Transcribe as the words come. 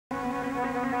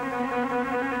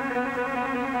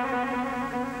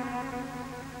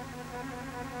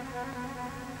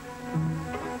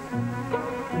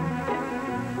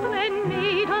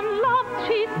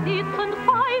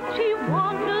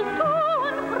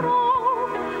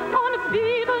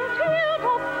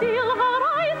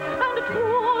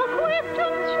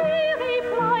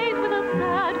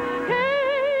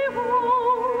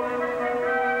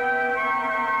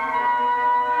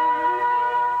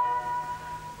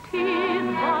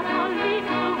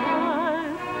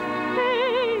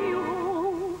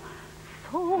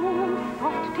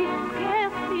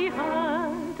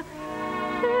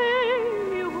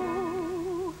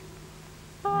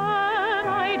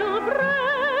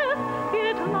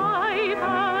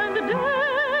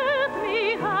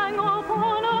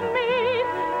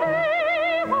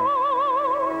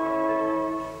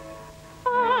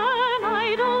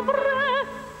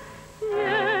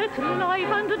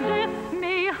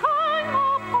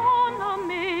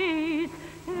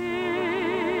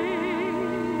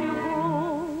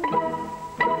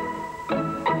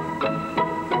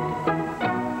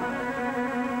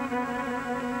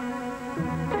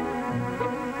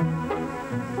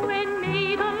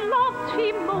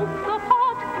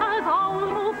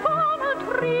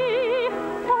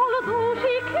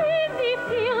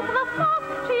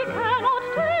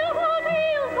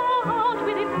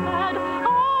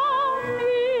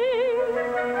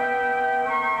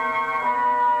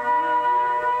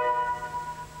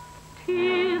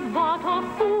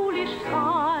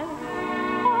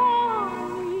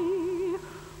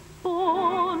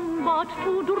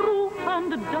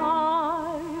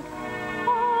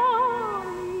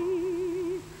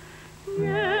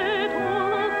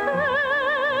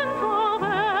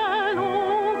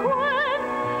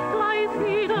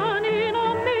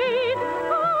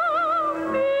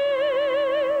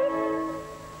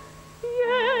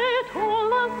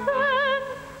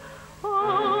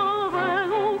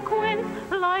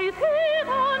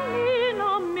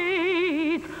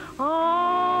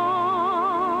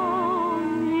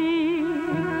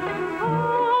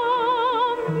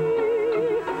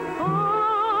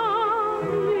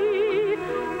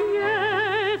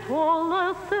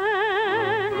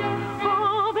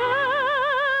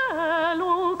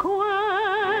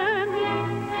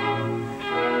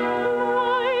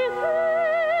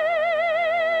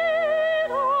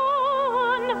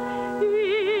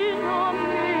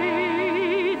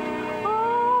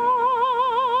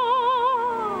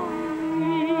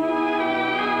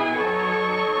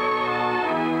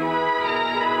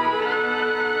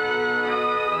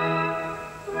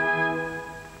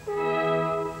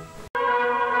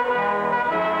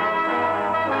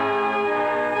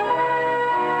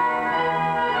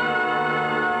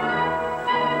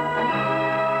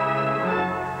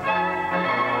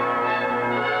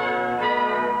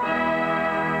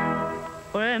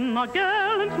When a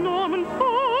gallant Norman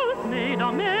falls, made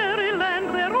a merry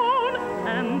land their own,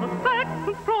 and the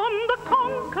Saxons from the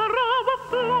conqueror were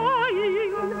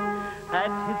flying.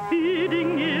 At his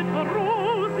bidding it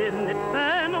arose in its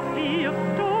panoply of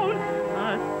stone,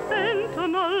 a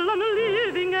sentinel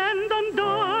unliving and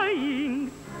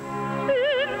undying.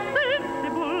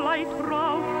 Insensible I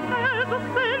trow, as a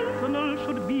sentinel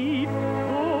should be,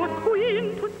 or a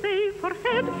queen to save her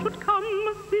head should come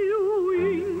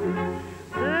a-suing.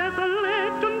 There's a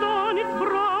legend on its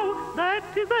brow that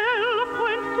is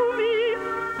eloquent to me,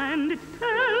 and it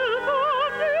tells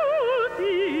of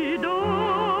duty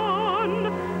done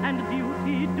and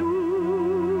duty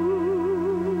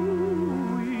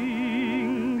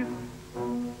doing.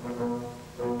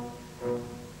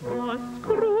 The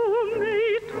screw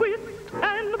may twist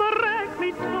and the rag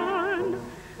may turn,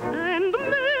 and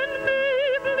men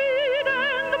may bleed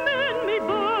and men may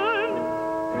burn,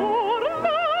 for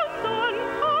London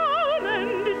town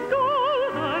and its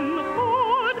golden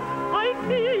hoard I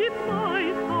keep my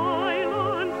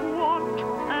silent watch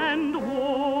and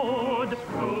ward.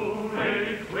 Screw may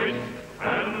twist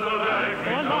and the rag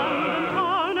may For London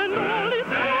town and all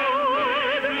its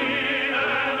hoard, bleed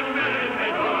and men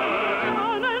may burn.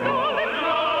 town and all its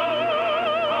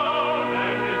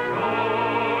And its golden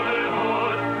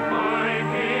hoard I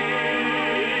keep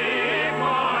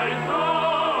my silent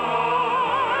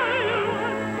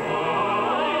watch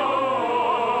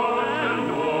and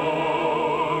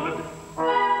ward.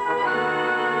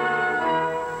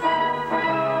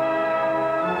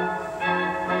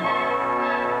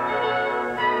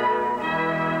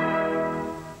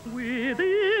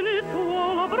 Within its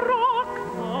wall of rock,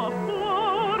 the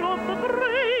flower of the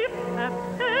brave have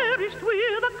perished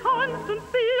with a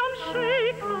constancy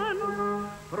unshaken.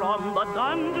 From the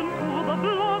dungeon to the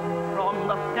block, from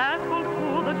the scaffold to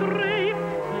the grave,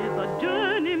 is a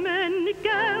journey many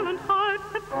gallant hearts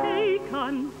have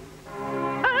taken.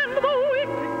 And the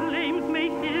wicked flames may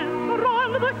hiss on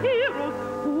the heroes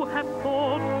who have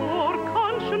fought for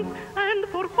conscience and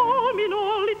for home in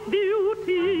all its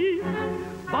beauty.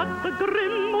 But the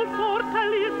grim old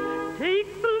fortalice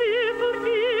takes little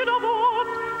heed of aught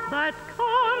that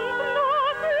comes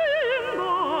not in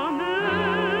the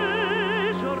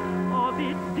measure of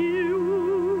its duty.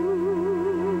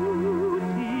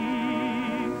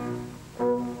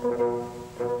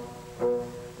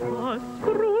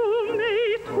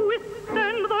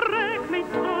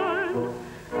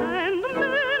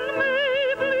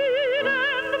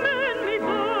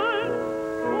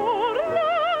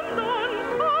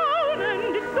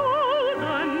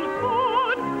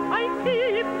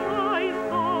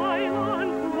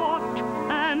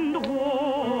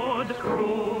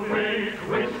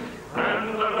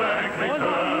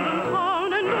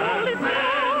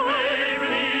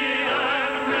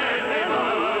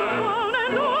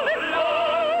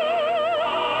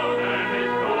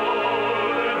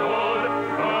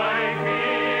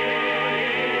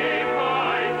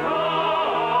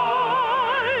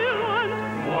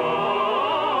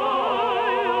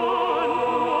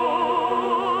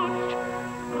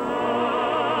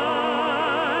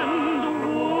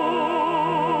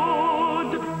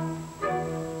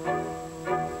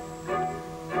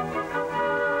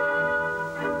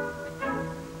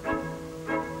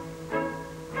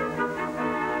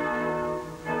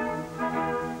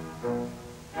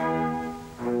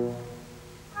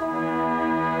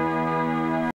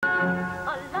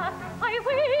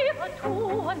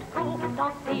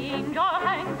 lean your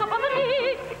hands upon the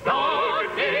knee.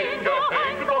 Don't lean your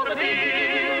hands upon the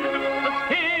knee. The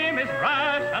scheme is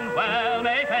rash and well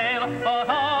may fail, but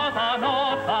ours are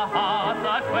not the hearts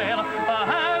that quail, the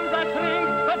hands that shrink,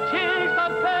 the cheeks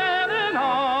that fail in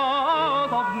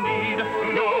hours of need.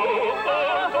 No,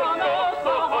 ours are not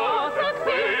the hearts that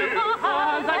fail, The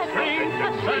hands that shrink, the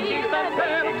cheeks that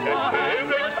fail, the hands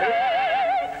that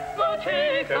shrink, the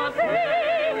cheeks that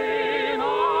fail in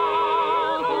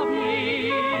hours of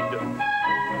need.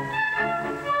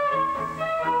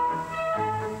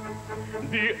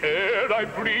 The air I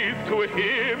breathe to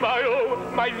him I owe.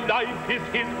 My life is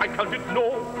his, I count it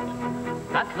naught.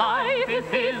 That life is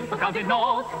his, count it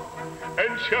naught.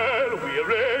 And shall we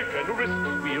reckon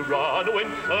risks we run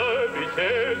when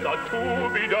services are to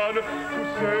be done to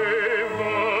save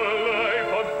the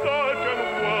life of such an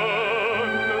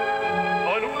one?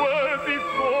 Unworthy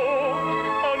thought,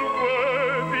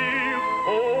 unworthy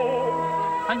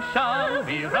thought. And shall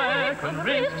we reckon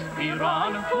risks we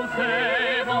run to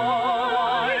save the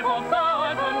life of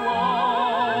such an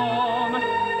one?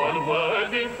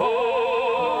 Unworthy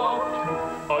thought,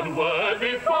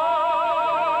 unworthy thought.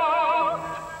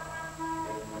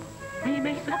 We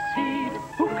may succeed,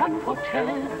 who can foretell?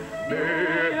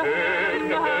 May heaven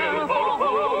help our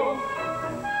hope.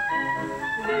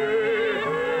 May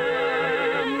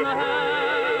heaven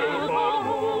help our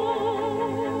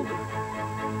hope.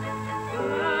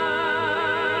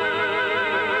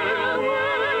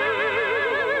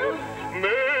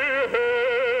 May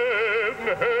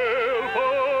heaven help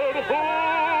our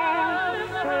hope.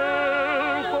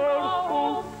 Help our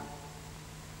hope.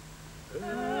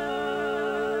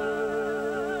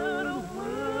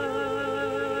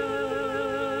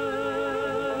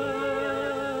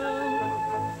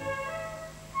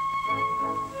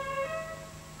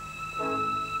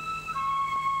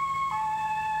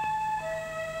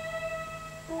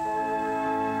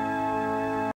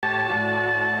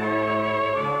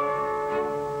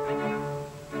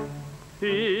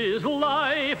 Is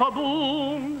life a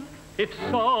boon? If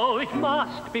so, it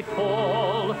must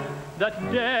befall,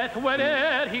 that death,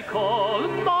 whene'er he calls,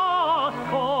 must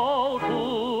call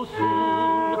too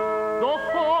soon. Though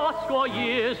fourscore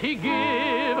years he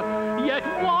give, yet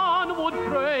one would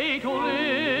pray to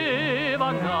live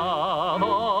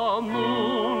another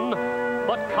moon.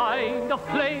 What kind of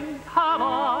plaint have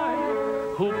I,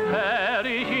 who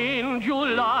perish in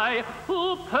July,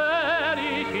 who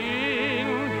perish in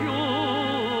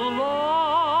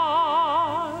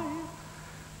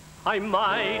I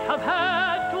might have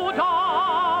had to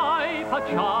die,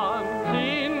 perchance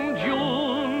in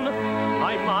June.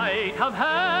 I might have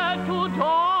had to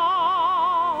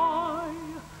die,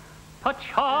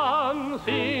 perchance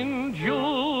in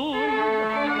June.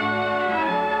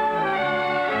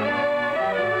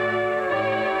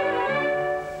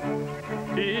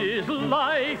 Is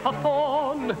life a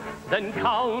thorn? Then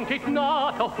count it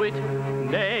not a whit,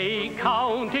 nay,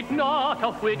 count it not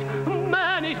a whit.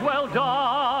 Man is well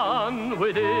done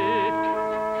with it.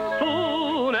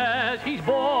 Soon as he's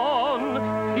born,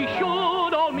 he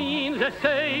should all means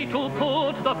essay to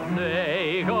put the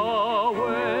plague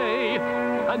away.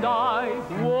 And I,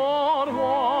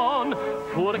 warn,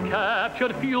 poor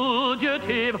captured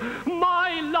fugitive,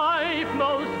 my life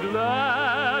most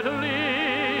gladly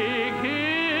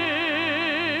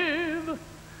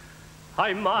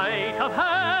I might have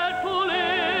had to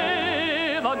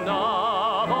live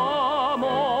another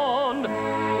morn.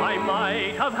 I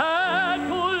might have had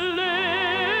to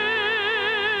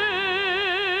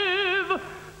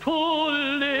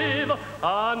live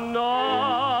another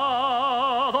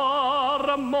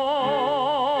morn.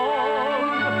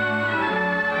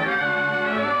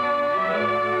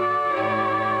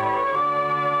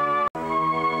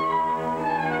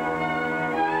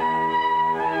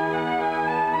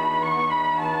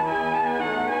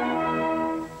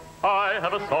 I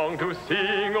have a song to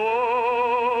sing,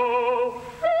 oh.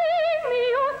 Sing me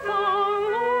your song,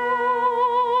 oh.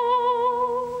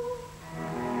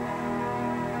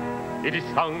 It is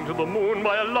sung to the moon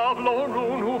by a lovelorn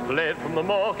loon who fled from the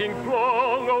mocking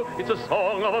throng. Oh, it's a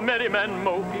song of a merry man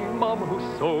moping mum, whose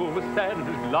soul was sad and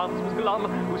whose glance was glum,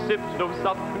 who sipped no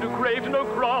sup and who craved no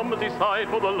crumb as he sighed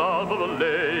for the love of a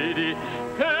lady.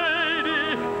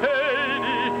 Heidi,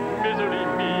 Heidi, misery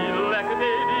me,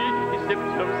 lack-a-day. He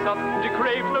sipped no sup and he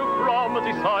craved no crumb as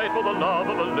he sighed for the love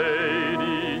of a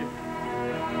lady.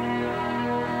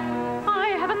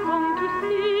 I have a song to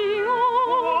sing, oh.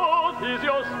 What is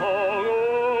your song, oh?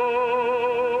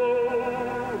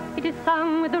 It is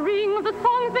sung with the ring of the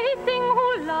songs they sing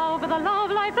who love with a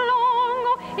love lifelong.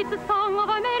 Oh, it's a song of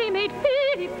a merry maid,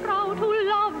 Phoebe proud, who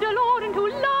loved a lord and who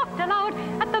laughed aloud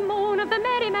at the moan of the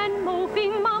merry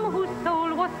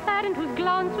was sad and whose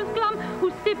glance was glum,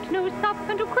 who sipped no sup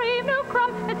and who craved no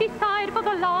crumb, as he sighed for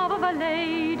the love of a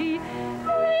lady.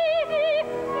 Lady,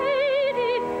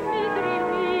 lady, misery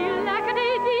me,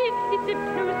 lack-a-daisy. He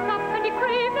sipped no sup and he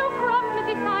craved no crumb, as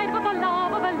he sighed for the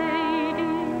love of a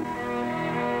lady.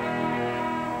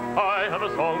 I have a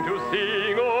song to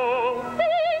sing, oh.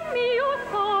 Sing me your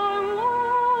song, oh.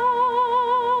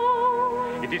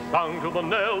 It is sung to the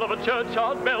knell of a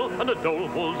churchyard bell and a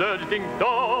doleful dirge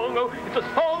ding-dong. Oh, it's a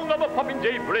song of a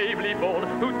popinjay bravely born,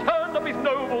 who turned up his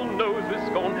noble nose with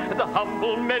scorn at the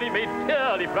humble merry maid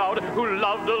fairly proud, who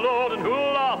loved the Lord and who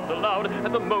laughed aloud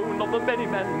at the moan of the merry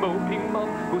man moping mum,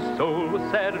 whose soul was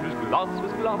sad and whose glance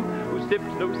was glum, who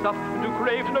sipped no sup and who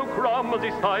craved no crumb, as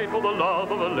he sighed for the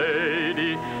love of a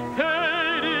lady.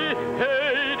 Lady,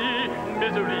 lady,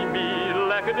 misery me,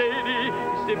 lack-a-daisy.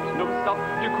 He sipped no sup,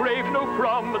 he craved no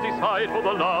crumb, as he sighed for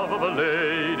the love of a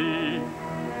lady.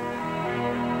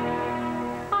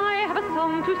 I have a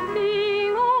song to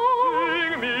sing, oh.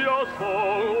 Sing me a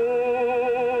song, oh.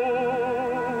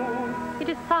 It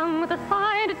is sung with a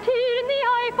sigh and a tear in the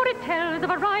eye, for it tells of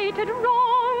a right and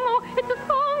wrong, oh. It's a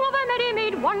song of a merry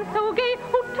maid once so gay,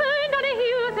 who turned on her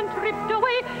heels and tripped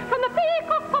away from the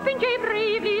peacock popinjay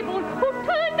bravely born, who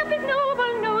turned up his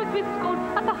noble nose with scorn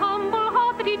at the humble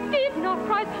heart that he did not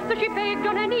prize. So she begged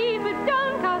on her knees with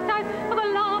downcast eyes for the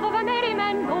love of a merry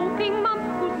man moping mum,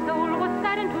 whose soul was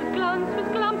sad and whose glance was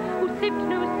glum, who sipped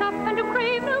no sup and who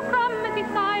craved no crumb, as he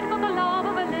sighed for the love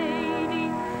of a lady.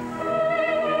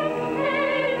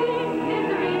 Lady,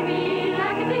 misery me,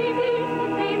 lack-a-daisy. He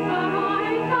paid for all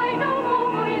and he sighed no more,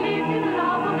 for he lived in the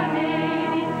love of a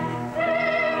lady.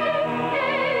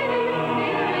 Lady,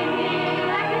 misery me,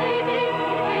 lack-a-daisy.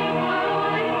 He paid for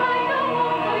all and he sighed no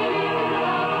more, for he lived in the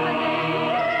love of a lady.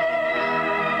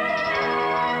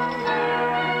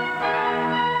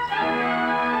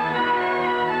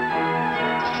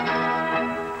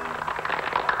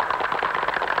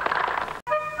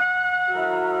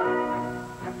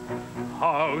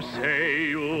 How say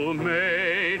you,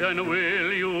 maiden,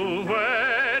 will you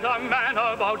wed a man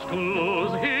about to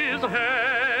lose his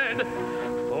head?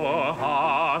 For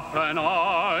half an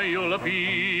hour you'll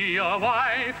be a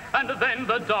wife, and then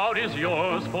the dowry is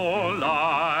yours for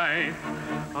life.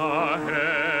 A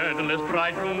headless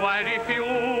bridegroom why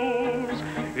refuse?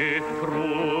 If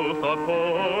truth the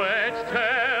poets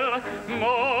tell,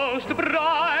 most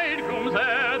bridegrooms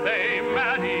ere they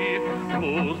marry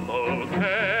lose both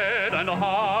head and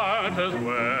heart as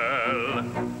well.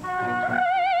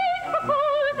 Strange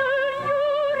proposal you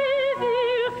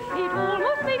reveal, it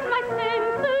almost makes my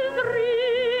senses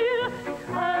reel.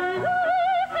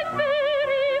 Alas, I'm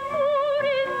very poor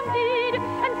indeed,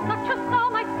 and such a star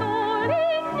my soul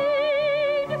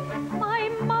indeed. My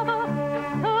mother,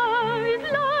 is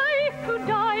life to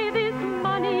die this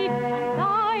money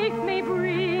life may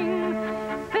bring.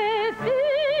 Bear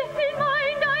this in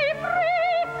mind, I pray,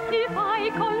 if I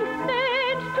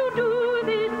consent to do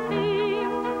this thing.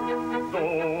 So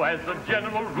as a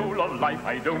general rule of life,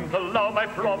 I don't allow my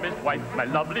promised wife, my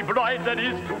lovely bride that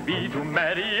is to be, to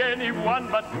marry anyone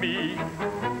but me.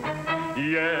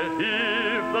 Yet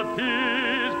if the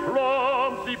fee is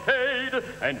promptly paid,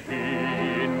 and he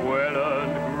in well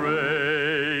earned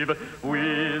grave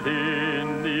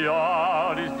within the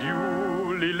hour is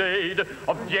duly laid,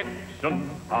 objection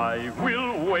I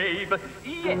will waive.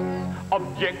 Yes,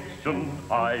 objection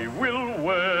I will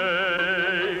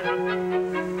waive.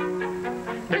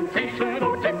 Temptation,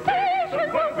 oh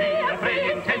temptation, were we a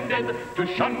prey intended to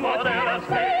shun what there are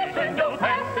space and no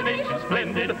fascination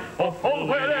splendid, or fall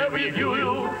wherever we view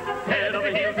you, head over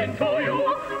heels into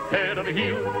you, head over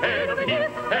heels, head over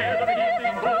heels, head over heels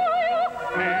into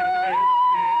you, head over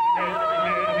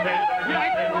heels,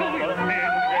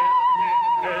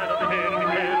 head over heels, head over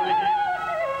heels,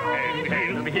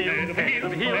 head over heels, head over heels, head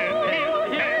over heels,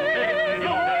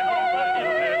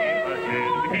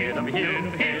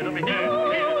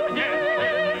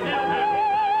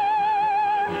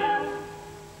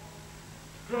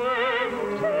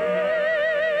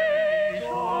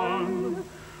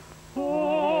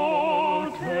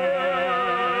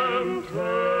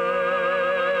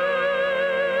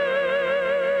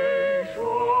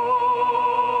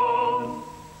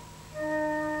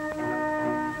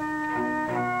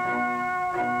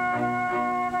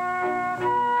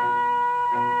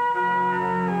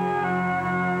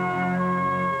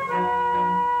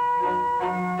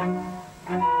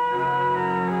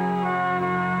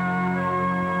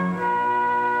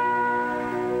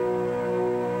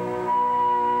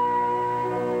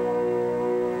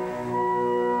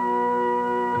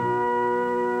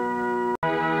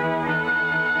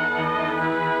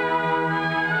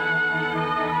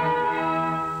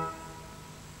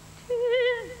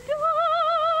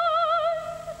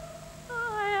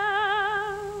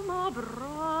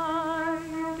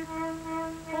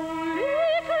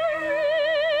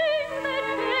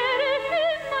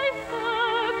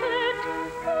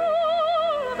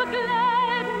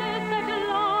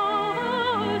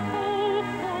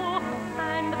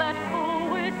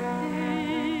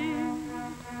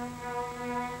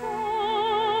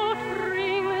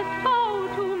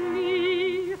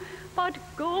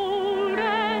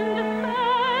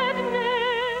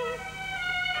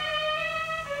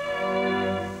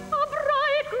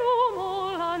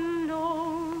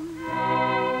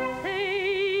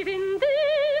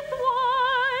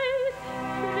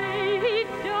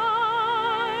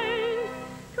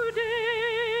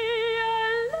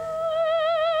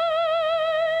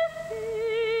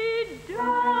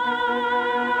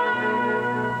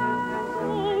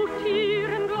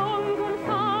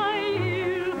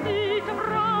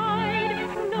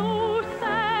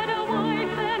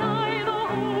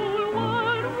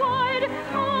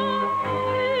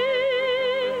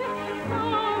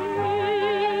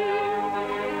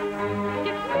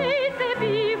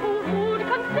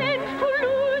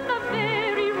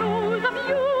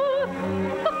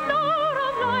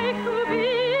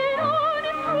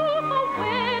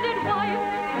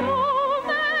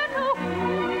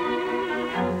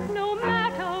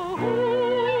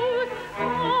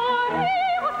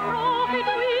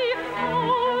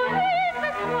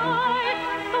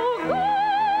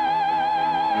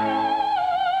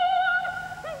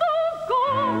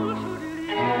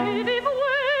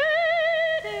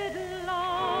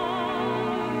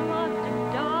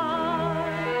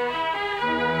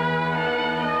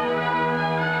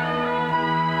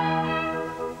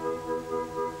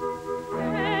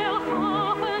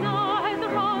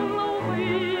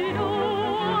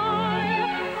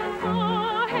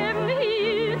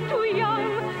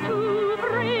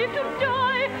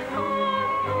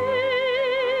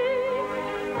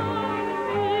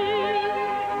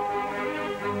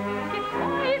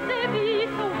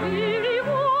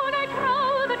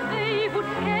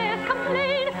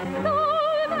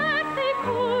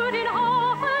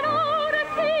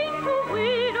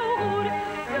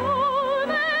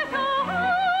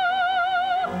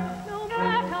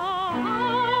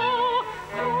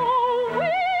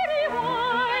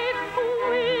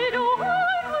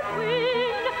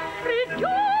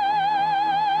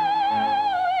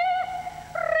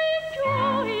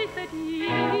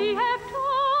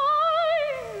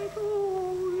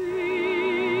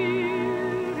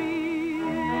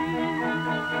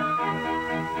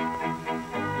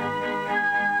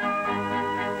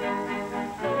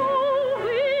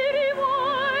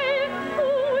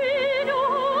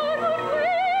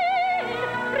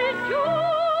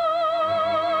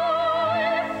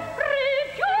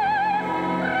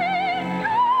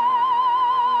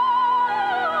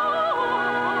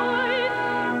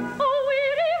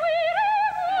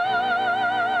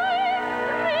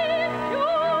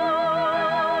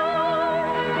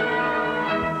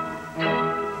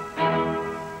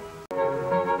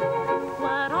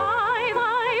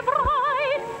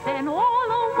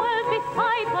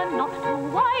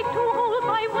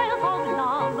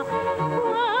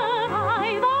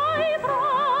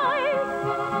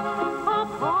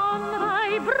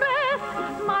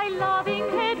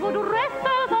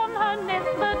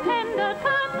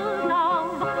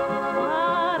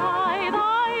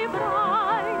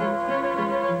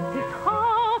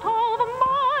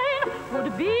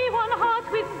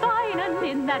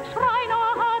 that shrine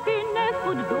of happiness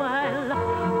would dwell,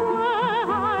 were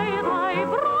I thy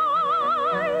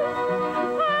bride.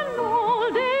 And all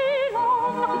day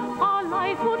long our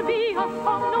life would be a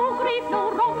song, no grief,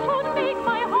 no wrong should make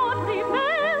my heart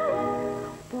rebel,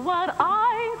 were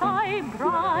I thy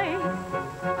bride.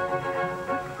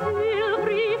 A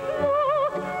silvery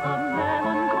flute, a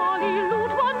melancholy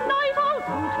lute, one night I'll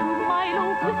toot to my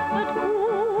low whispered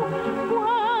coo,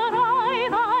 were I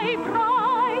thy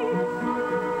bride.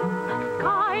 The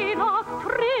skylark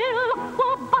trill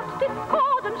were but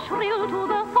discordant shrill to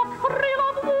the soft thrill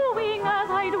of wooing as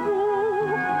I'd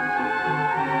woo. Were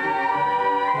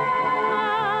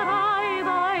I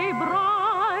thy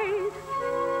bride,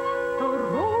 the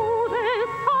roses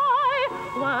sigh,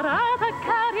 whereas a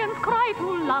carrion's cry to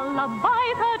lullaby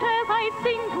that as I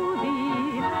sing to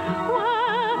thee,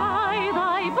 were I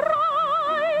thy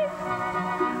bride.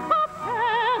 A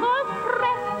feather's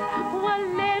breast were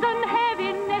leaden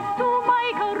heaviness to my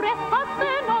caress, but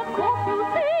then of course you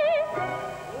see,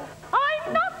 I'm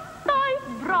not thy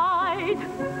bride.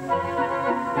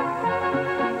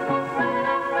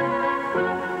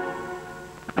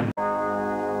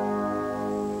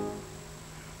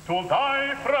 To thy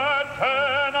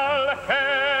fraternal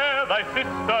care, thy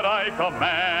sister I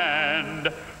command,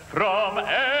 from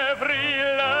every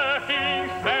lurking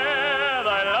snare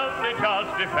thy lovely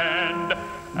charge defend,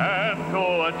 and to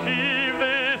achieve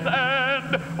this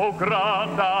end, O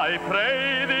grant I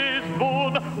pray this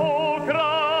boon, O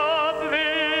grant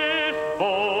this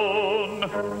boon.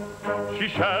 She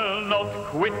shall not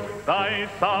quit thy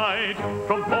side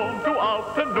from morn to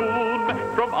afternoon,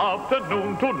 from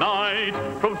afternoon to night,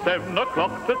 from 7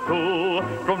 o'clock to 2,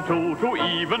 from 2 to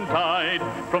eventide,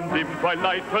 from dim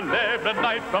twilight to 11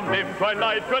 night, from dim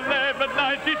twilight to 11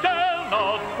 night, she shall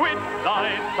not quit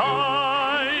thy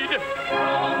side.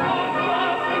 From morn to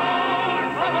afternoon,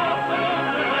 from afternoon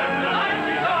to 11 night,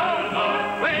 she shall not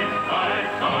quit thy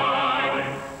side.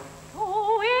 So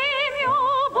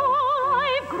amiable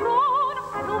I've grown,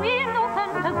 so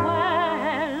innocent as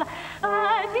well,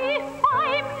 as if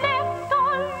I'm left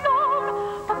alone,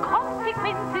 the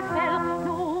consequences fell,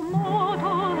 no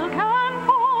mortal can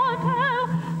foretell.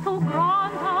 So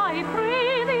grant I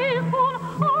pray this boon,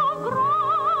 oh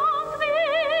grant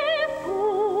this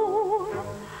boon.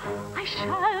 I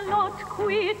shall not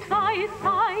quit thy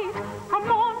side from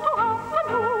morn to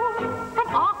afternoon, from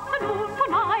afternoon to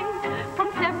night, from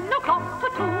 7 o'clock to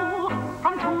 2,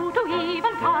 from 2 to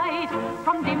eventide,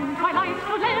 from dim twilight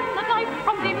to 11 at night,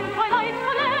 from dim twilight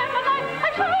to 11 at night, I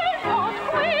shall not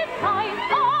quit thy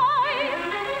side.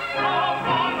 From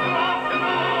morn to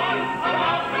afternoon, from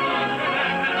afternoon to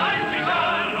 11 at night, she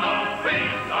shall not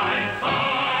quit thy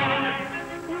side.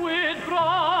 With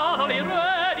brotherly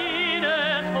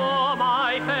readiness for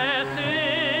my fair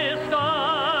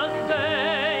sister's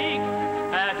sake,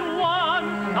 at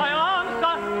once I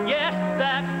answer, yes,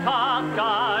 that task I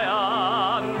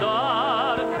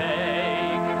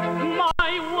undertake.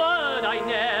 My word I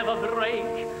never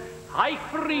break, I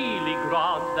freely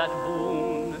grant that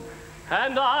boon,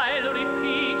 and I'll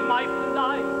repeat my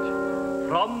flight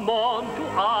from morn to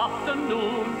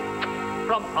afternoon,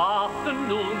 from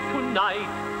afternoon to night,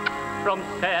 from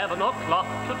 7 o'clock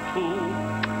to 2,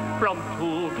 from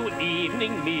 2 to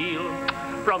evening meal,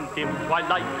 from dim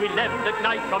twilight to 11 at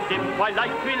night, from dim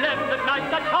twilight to 11 at night,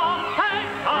 that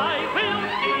contact I will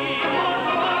steal.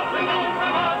 From afternoon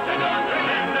to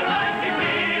 11 at night, she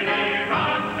freely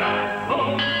grants that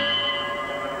boon.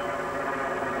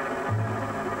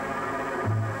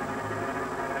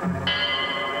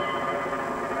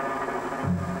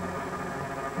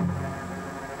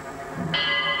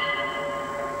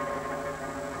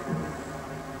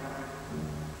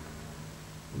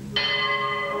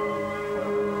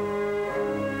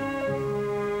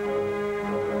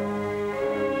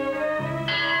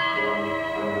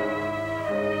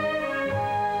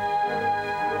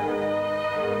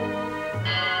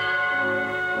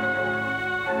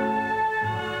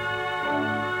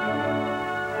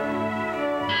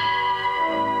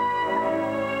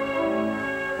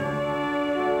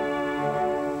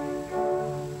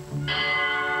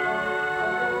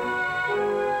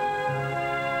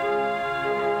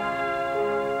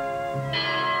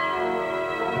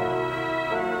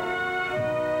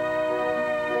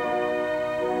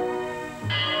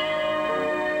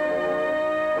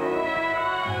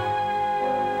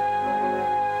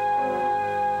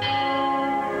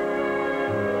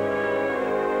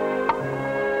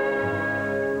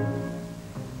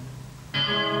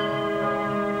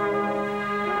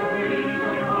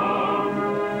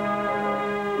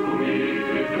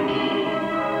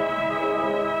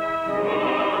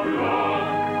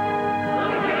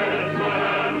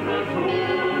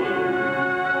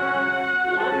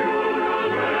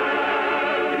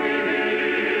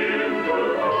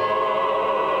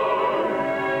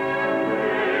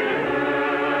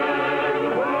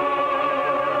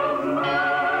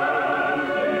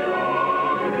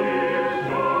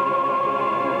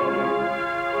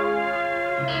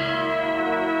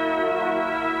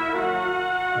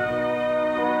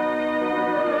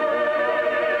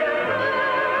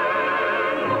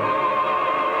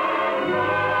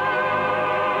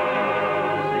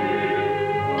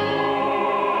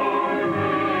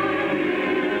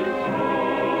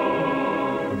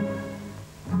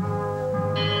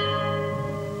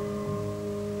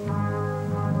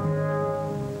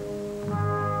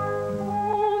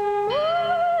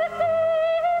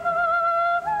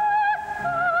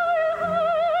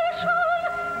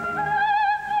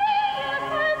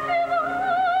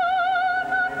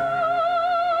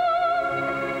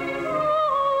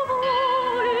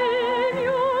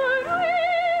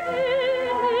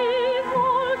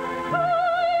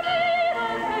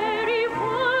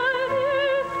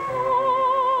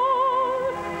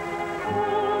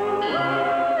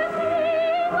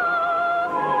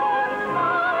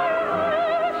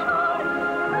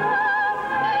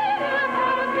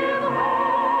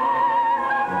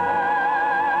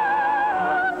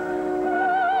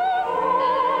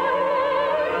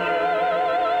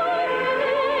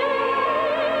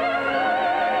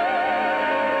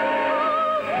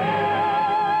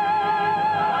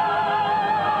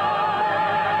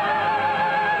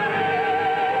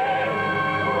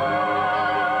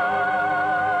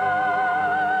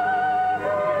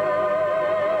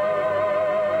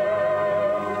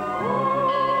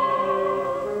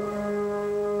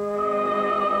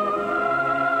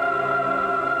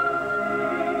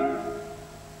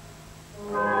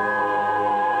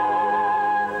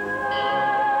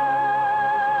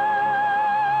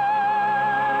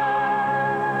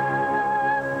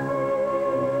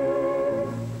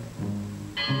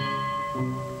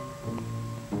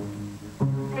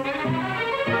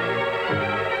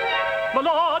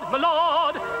 my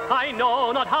lord, I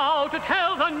know not how to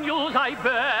tell the news I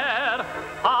bear.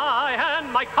 I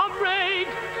and my comrades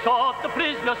sought the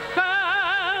prisoner's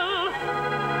cell.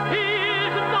 He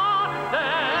is not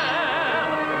there.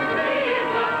 He is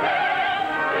not there.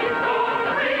 We sought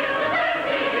the prisoner's cell.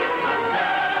 He is not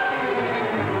there.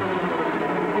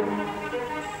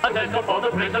 And then for the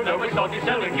prisoner we sought his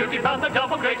cell. We guilty found the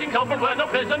double grazing over where no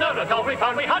prisoner at all we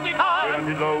found. We hunted high,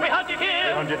 we hunted here.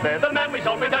 The man we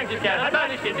sought we thanked his care and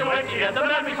vanished into empty air. The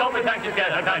man we sought we thanked his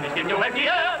care and vanished into empty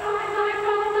air.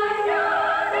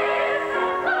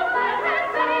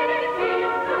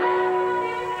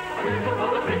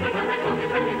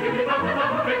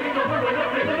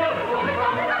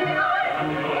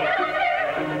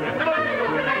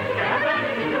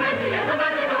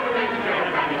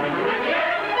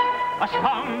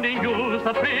 Astounding news,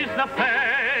 the prisoner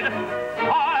fled.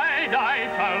 I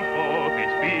shall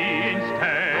forfeit be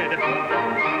instead.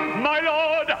 My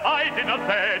lord, I did not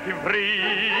set him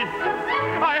free.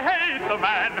 I hate the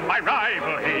man, my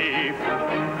rival he.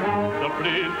 The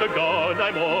prisoner gone,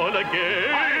 I'm all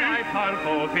again. I shall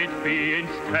forfeit be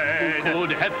instead. Who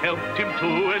could have helped him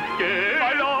to escape?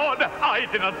 My lord, I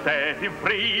did not set him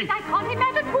free. I can't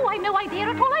imagine who. I no idea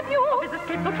at all I knew. His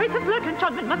escape, no trace of lurk,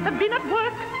 enchantment must have been at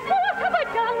work. What have I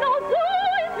done? No, woe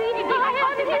is me. I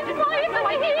am his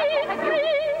wife, and he is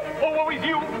free. Oh, woe is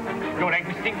you, your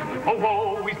angry stink. Oh,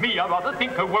 woe is me, I rather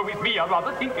think. Oh, woe is me, I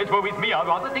rather think. Yes, woe is me, I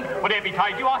rather think. But every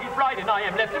time you are his bride, and I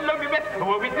am left alone bereft. Oh,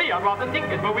 woe is me, I rather think.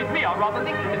 Yes, woe is me, I rather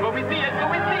think. Yes, woe is me, yes,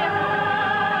 woe is me, yes.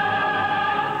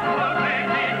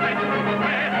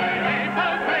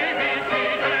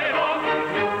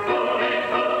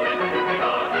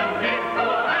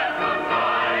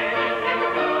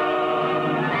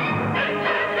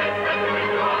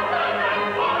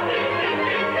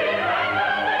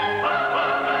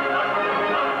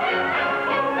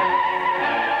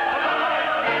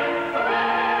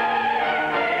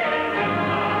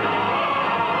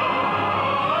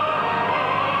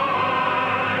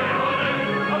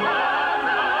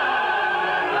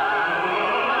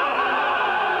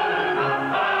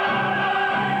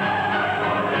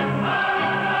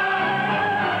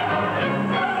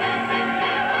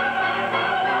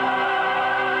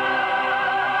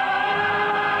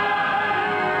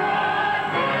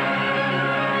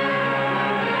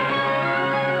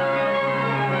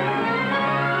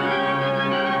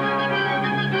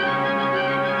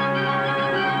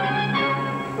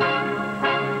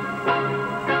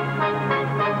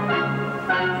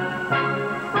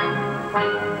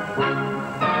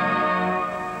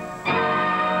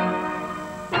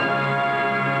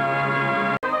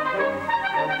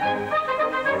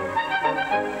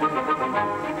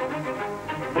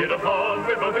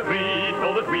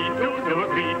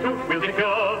 We'll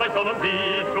secure by solemn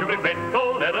deed to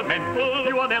regretful, elemental.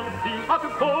 You and Elsie are to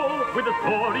call with a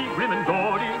story grim and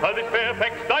gaudy. By this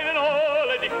Fairfax, dine and all,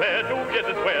 I declare to, yes,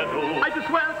 I swear to. I to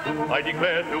swear to. I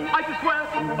declare to. I to swear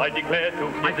to. I declare to.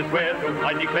 Yes, I swear to.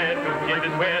 I declare to. Yes, I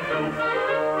swear to.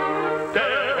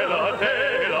 Tell a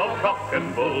tale of cock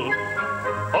and bull.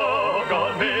 Oh,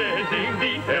 God, amazing,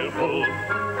 detailful.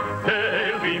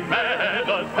 Tale be mad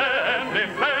as hand in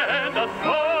hand as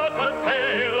what a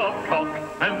tale of cock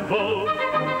and bull.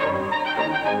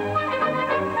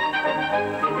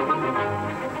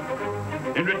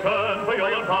 In return for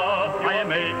your part, I am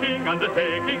making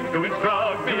undertaking to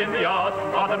instruct me in the art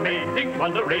of mating,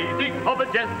 wonder raising of a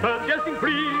jesting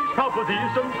free,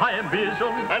 proposition, high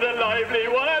ambition, and a lively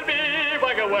one I'll be.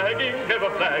 Wag-a-wagging, never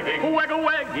flagging,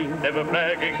 wag-a-wagging, never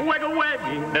flagging,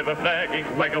 wag-a-wagging, never flagging,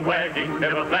 wag-a-wagging,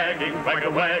 never flagging,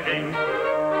 wag-a-wagging.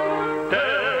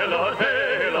 Tell a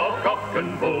tale of cock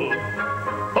and bull,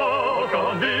 oh,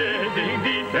 convincing,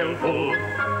 detailful.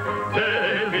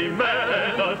 Tell me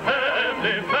manners,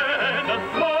 family manners,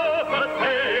 what a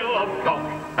tale of cock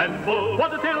and bull.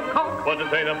 What a tale of cock, what a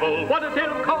tale of bull, what a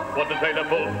tale of cock, what a tale of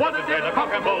bull, what a tale of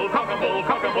cock and bull, cock and bull,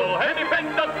 cock and bull. Hey,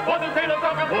 defend us, what a tale of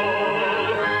cock and bull.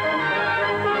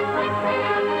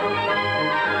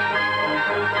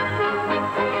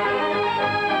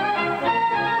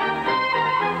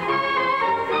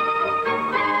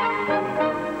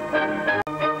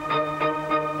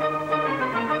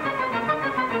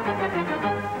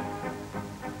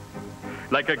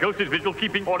 Like a ghost's vigil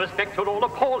keeping, or a spectre all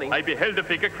appalling, I beheld a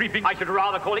figure creeping. I should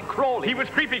rather call it crawling. He was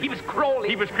creeping. He was crawling.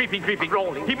 He was creeping, creeping,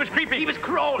 crawling. He was creeping. He was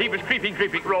crawling. He was creeping,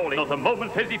 creeping, crawling. Not a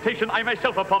moment's hesitation, I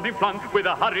myself upon him flung. With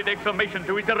a hurried exclamation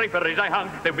to his draperies I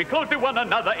hung. Then we close to one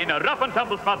another in a rough and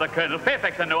tumble smother. Colonel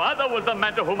Fairfax and no other was the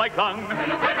man to whom I clung.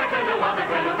 Colonel Fairfax and no other,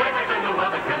 Colonel Fairfax and no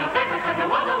other, Colonel Fairfax and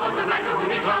no other was the man to whom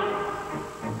he clung.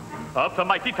 After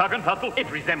mighty tug and tussle, It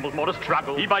resembles more a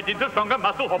struggle. he by dint of stronger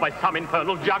muscle, Or by some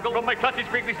infernal juggle. from my clutches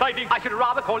quickly sliding, I should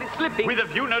rather call it slipping. with a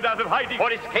view no doubt of hiding,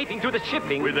 Or escaping through the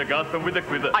shipping. with a gasp and with a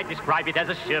quiver. I describe it as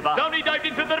a shiver. Down he dived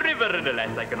into the river, and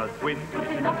alas, I cannot swim.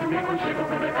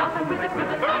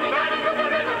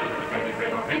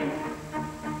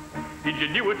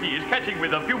 Ingenuity is catching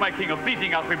with a view my king of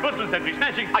pleasing out with bosom sentry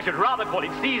snatching. I should rather call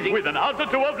it seizing. With an ounce or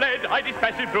two of lead, I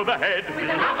dispatched him through the head.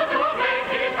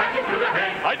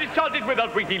 I discharged it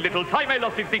without winking. Little time I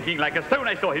lost in thinking. Like a stone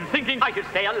I saw him sinking. I should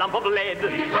say a lump of lead.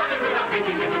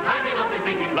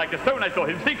 Like a stone I saw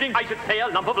him sinking. I should say a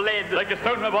lump of lead. Like a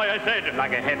stone, my boy, I said.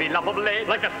 Like a heavy lump of lead.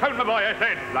 Like a stone, my boy, I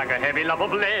said. Like a heavy lump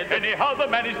of lead. Anyhow, the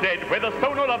man is dead, whether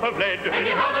stone or lump of lead.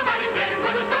 Anyhow, the man is dead,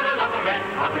 whether stone or lump of lead.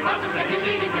 Happy Masterson, he's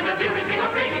leading with a view, he's king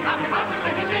of freezing. Happy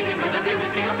Masterson, he's leading with a view,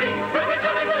 he's king of freezing. But we're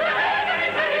coming with the head, and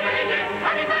he's very, very dead.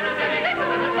 And he's very, very dead,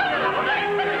 whether stone or lump of lead.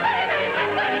 But he's very, very dead,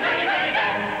 very, very, very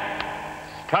dead.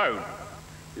 Stone.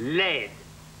 Lead.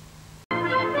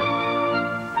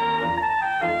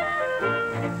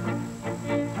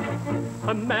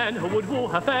 A man who would woo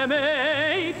a fair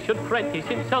maid should practice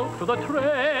himself to the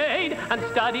trade and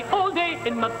study all day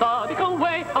in methodical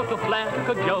way how to flatter,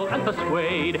 cajole and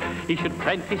persuade. He should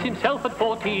practice himself at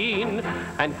 14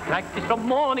 and practice from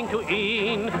morning to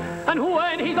evening. And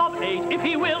when he's of age, if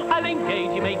he will, I'll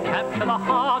engage, he may capture the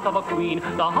heart of a queen,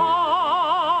 the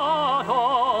heart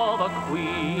of a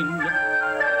queen.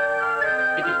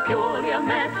 It is purely a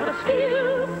matter of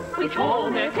skill, which all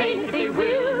may attain if they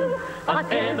will.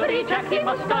 But every Jack he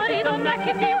must study the knack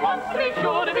if he wants to be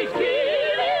sure of his skill,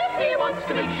 if he wants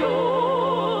to be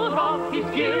sure of his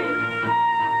skill.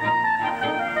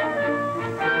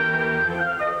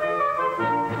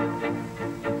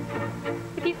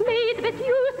 If he's made that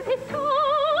uses his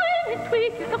time, his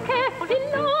tweak is so carefully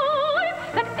lined,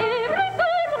 that every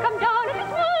bird will come down at his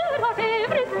word,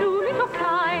 whatever his stool he shall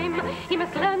climb. He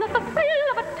must learn that the thrill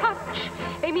of a touch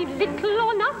may mean little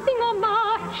or nothing or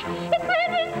much. It's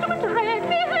an instrument read,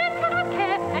 be handled with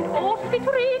care, and ought to be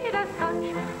treated as such.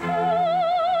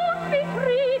 Ought to be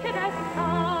treated as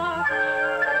such.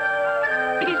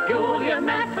 It is purely a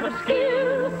matter of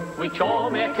skill, which all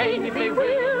may attain if they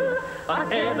will.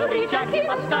 But every Jack he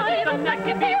must study the knack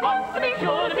if he wants to be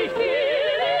sure of his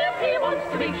skill, if he wants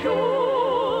to be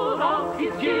sure of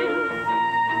his skill.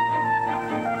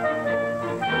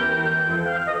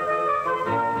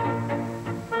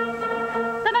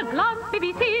 Then a glance may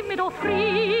be timid or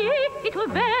free, it will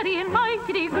vary in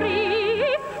mighty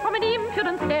degree, from an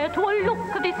impudent stare to a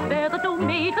look of despair that no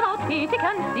maid without pity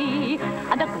can see.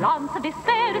 And a glance of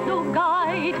despair is no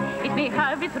guide, it may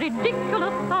have its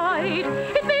ridiculous side,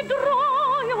 it may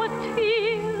draw you a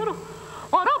tear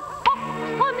or a box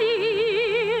on the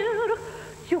ear.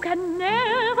 You can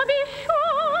never be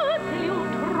sure till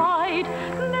you've tried,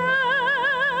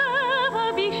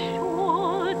 never be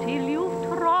sure till you've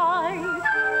tried.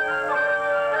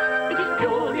 It is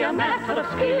purely a matter of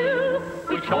skill,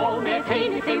 which all may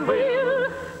attain if they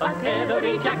will. But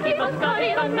every Jack he must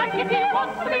study the knack if he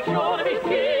wants to be sure of his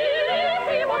skill, if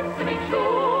he wants to be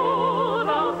sure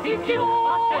of his skill.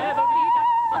 But every Jack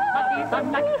must study the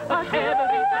knack, but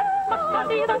every Jack must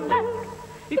study the knack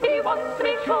if he wants to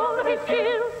be sure of his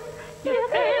skill. Yes,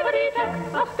 every Jack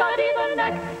must study the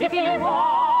knack if he wants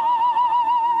to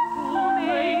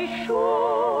be sure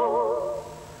of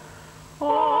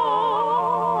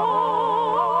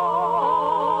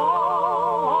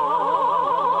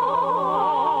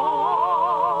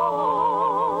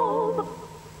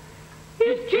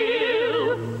his skill.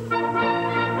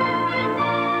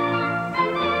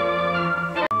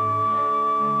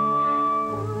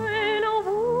 When a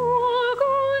wool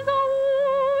goes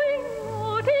a-wooing,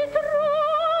 what is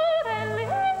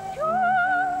revelation?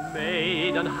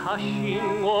 Maiden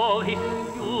hushing all his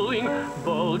doing,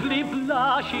 boldly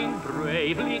blushing,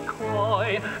 bravely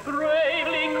coy,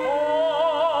 bravely coy,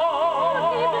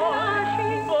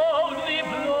 boldly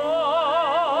blushing.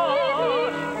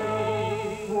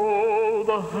 Oh,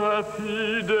 the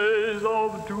happy days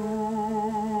of doom.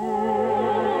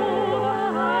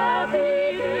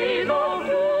 Happy days of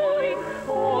doing,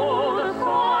 all the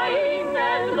sighing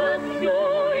and the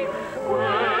sewing,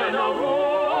 when a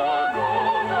war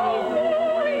goes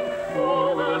a-wooing,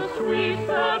 all the sweets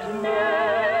that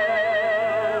never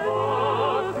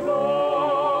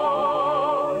gone.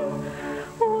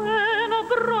 When a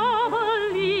brother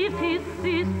leaves his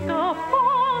sister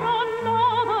for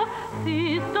another,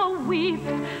 sister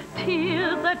weeps,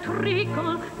 tears that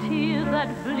trickle, tears that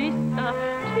blister,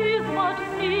 'tis what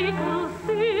fickle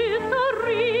sister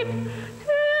reaps,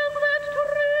 tears that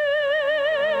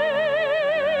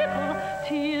trickle,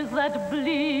 tears that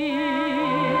blister.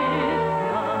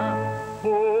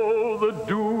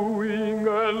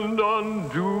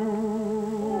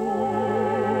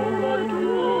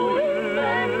 doing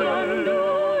and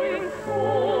undoing,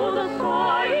 oh, the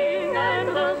sighing and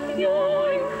the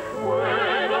sewing,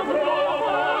 where the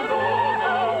broker goes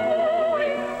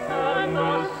a-wooing, and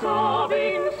the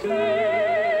sobbing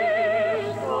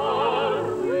sister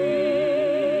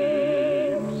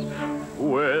weeps.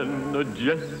 When a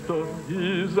jester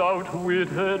is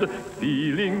outwitted,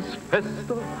 feelings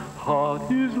fester,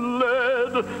 heart is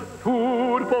led,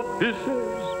 food for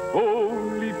fishes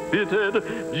only fitted,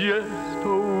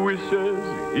 jester wishes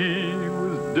he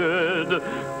was dead.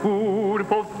 Food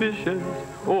for fishes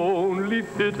only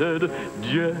fitted,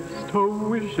 jester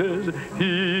wishes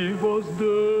he was dead.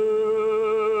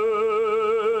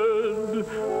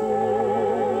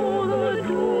 Oh, the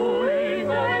doing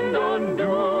and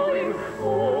undoing,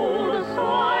 oh, the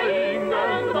sighing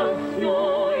and the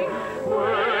sewing,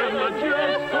 when the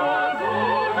jester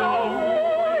goes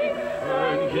a-wooing,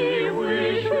 and he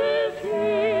wishes he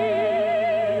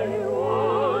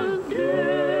was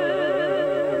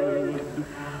dead.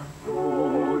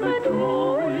 Oh, the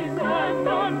doing and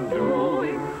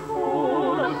undoing,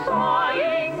 oh, the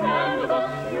sighing and the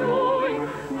sewing,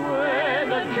 when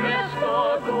the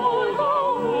jester goes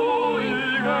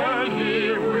a-wooing, and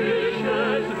he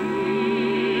wishes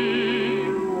he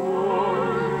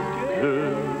was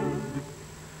dead.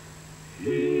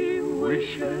 He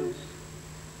wishes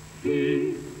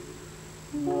he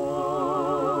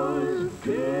was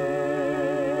dead.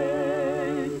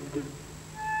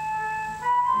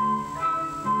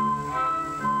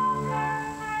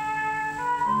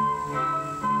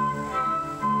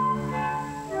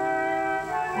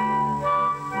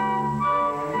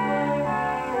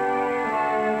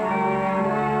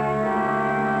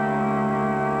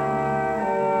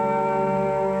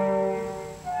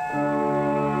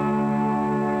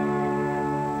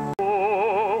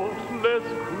 Thoughtless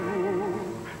crew,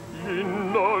 ye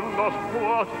know not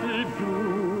what he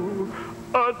do.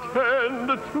 Attend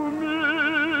to me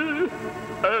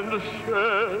and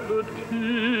shed a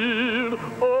tear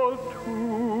or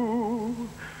two.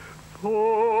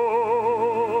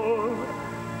 For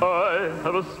I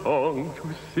have a song to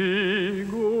sing.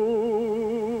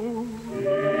 Oh,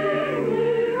 sing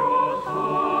your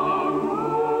song.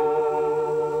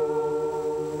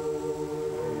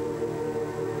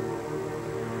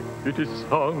 It is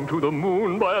sung to the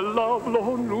moon by a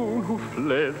lovelorn loon who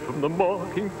fled from the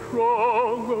mocking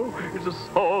throng. Oh, it's a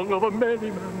song of a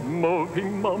merry man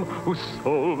moping mum, whose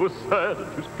soul was sad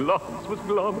and whose glance was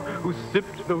glum, who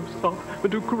sipped no sop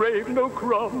and who craved no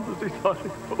crumbs as he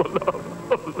sighed for the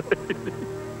love of a lady.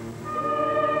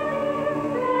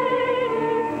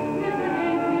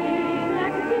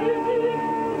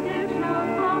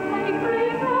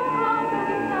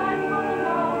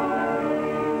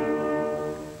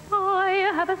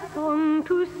 A song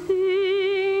to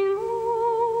sing.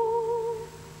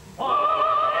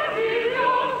 What is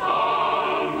your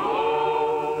song?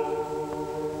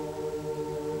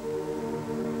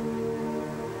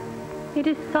 It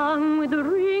is sung with the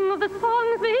ring of the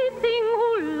songs they sing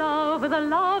who love the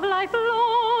love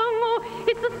lifelong. Oh,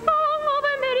 it's the song of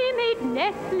a merry maid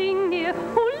nestling near,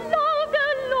 who loved a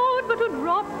lord but who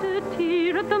dropped a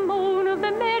tear at the moan of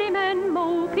the merry man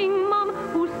moping mum,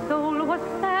 whose soul was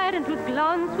sad and whose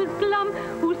glance was glum,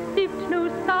 who sipped no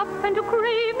sup and who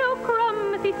craved no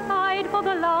crumb as he sighed for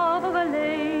the love of a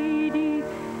lady.